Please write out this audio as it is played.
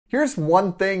Here's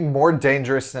one thing more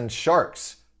dangerous than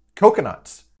sharks: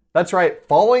 coconuts. That's right,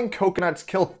 falling coconuts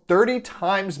kill 30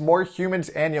 times more humans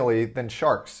annually than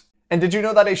sharks. And did you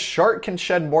know that a shark can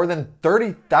shed more than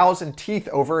 30,000 teeth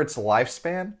over its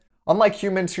lifespan? Unlike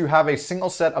humans who have a single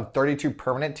set of 32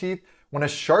 permanent teeth, when a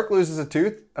shark loses a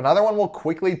tooth, another one will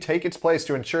quickly take its place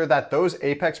to ensure that those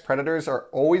apex predators are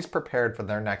always prepared for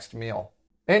their next meal.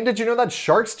 And did you know that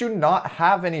sharks do not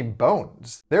have any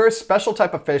bones? They're a special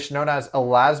type of fish known as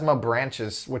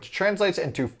elasmobranchus, which translates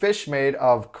into fish made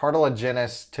of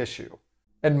cartilaginous tissue.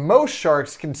 And most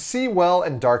sharks can see well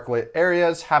in dark lit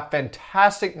areas, have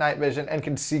fantastic night vision, and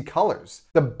can see colors.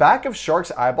 The back of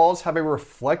sharks' eyeballs have a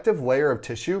reflective layer of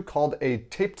tissue called a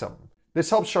tapetum. This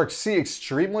helps sharks see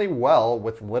extremely well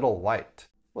with little light.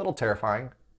 A little terrifying.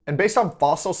 And based on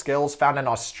fossil scales found in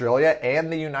Australia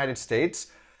and the United States,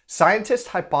 scientists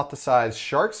hypothesize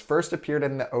sharks first appeared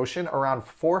in the ocean around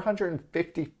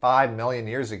 455 million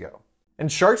years ago. And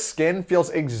shark's skin feels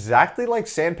exactly like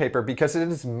sandpaper because it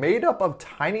is made up of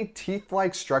tiny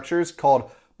teeth-like structures called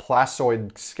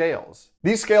placoid scales.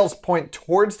 These scales point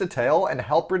towards the tail and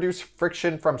help reduce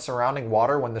friction from surrounding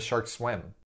water when the sharks swim.